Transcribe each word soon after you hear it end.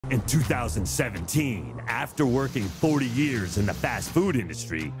In 2017, after working 40 years in the fast food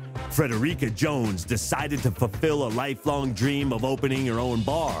industry, Fredericka Jones decided to fulfill a lifelong dream of opening her own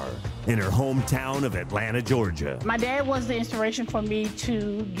bar in her hometown of Atlanta, Georgia. My dad was the inspiration for me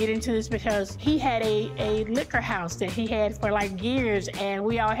to get into this because he had a liquor house that he had for like years, and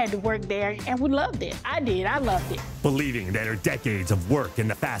we all had to work there, and we loved it. I loved it. Believing that her decades of work in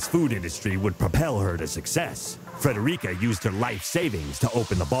the fast food industry would propel her to success, Fredericka used her life savings to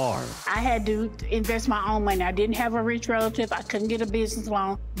open the bar. I had to invest my own money. I didn't have a rich relative. I couldn't get a business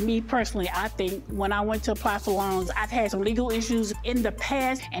loan. Me personally, I think when I went to apply for loans, I've had some legal issues in the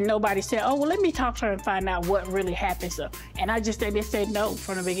past, and nobody said, oh, well, let me talk to her and find out what really happened. So, and I just think they said no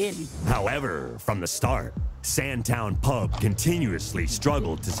from the beginning. However, from the start, Sandtown Pub continuously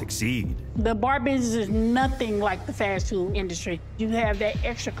struggled to succeed. The bar business is nothing like the fast food industry. You have that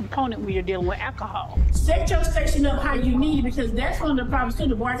extra component when you're dealing with alcohol. Set your station up how you need it, because that's one of the problems too.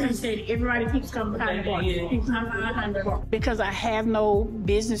 The bartender said everybody keeps coming behind the bar. Keeps coming behind the bar. Because I have no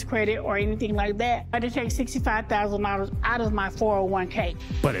business credit or anything like that, I had to take $65,000 out of my 401k.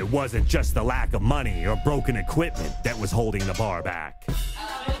 But it wasn't just the lack of money or broken equipment that was holding the bar back.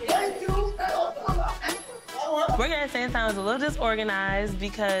 Working at Sandtown is a little disorganized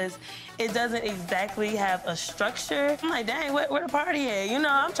because it doesn't exactly have a structure. I'm like, dang, where the party at? You know,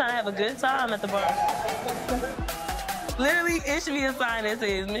 I'm trying to have a good time at the bar. Literally, it should be a sign that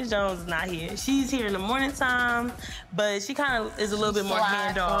says Miss Jones is not here. She's here in the morning time, but she kind of is a little bit more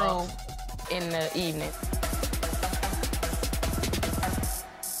hands-off in the evening.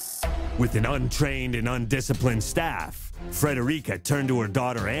 With an untrained and undisciplined staff, Fredericka turned to her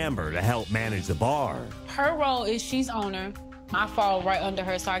daughter Amber to help manage the bar. Her role is she's owner. I fall right under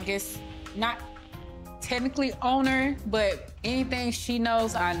her, so I guess not technically owner, but anything she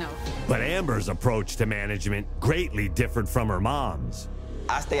knows, I know. But Amber's approach to management greatly differed from her mom's.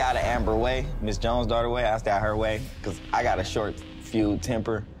 I stay out of Amber way, Miss Jones' daughter way. I stay out her way, because I got a short fused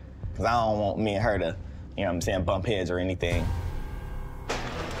temper, because I don't want me and her to, you know what I'm saying, bump heads or anything.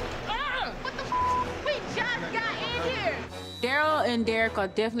 Daryl and Derek are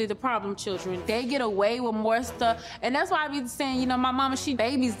definitely the problem children. They get away with more stuff, and that's why I be saying, you know, my mama, she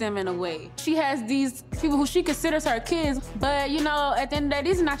babies them in a way. She has these people who she considers her kids, but, you know, at the end of the day,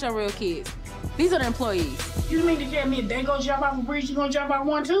 these are not your real kids. These are the employees. You mean to tell me if they go jump off a bridge, you gonna jump off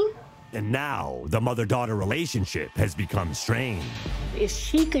one too? And now, the mother-daughter relationship has become strained. If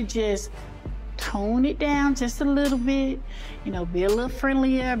she could just tone it down just a little bit, you know, be a little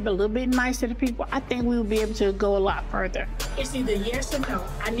friendlier, be a little bit nicer to people, I think we would be able to go a lot further. It's either yes or no.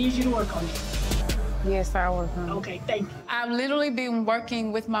 I need you to work on it. Yes, I work on it. Okay, thank you. I've literally been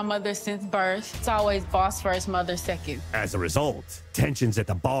working with my mother since birth. It's always boss first, mother second. As a result, tensions at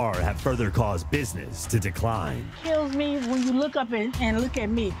the bar have further caused business to decline. It kills me when you look up and look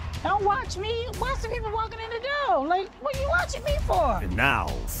at me. Don't watch me, watch the people walking in the door. Like, what are you watching me for? And now,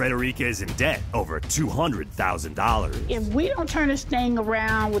 Fredericka is in debt over $200,000. If we don't turn this thing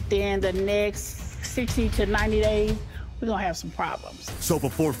around within the next 60 to 90 days, we're gonna have some problems. So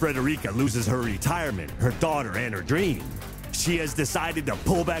before Fredericka loses her retirement, her daughter, and her dream, she has decided to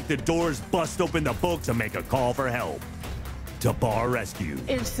pull back the doors, bust open the books, and make a call for help to Bar Rescue.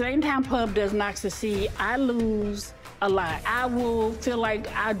 If Sandtown Pub does not succeed, I lose a lot. I will feel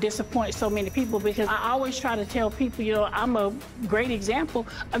like I disappoint so many people, because I always try to tell people, you know, I'm a great example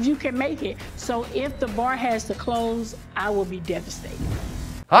of you can make it. So if the bar has to close, I will be devastated.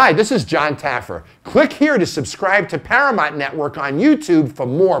 Hi, this is Jon Taffer. Click here to subscribe to Paramount Network on YouTube for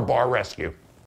more Bar Rescue.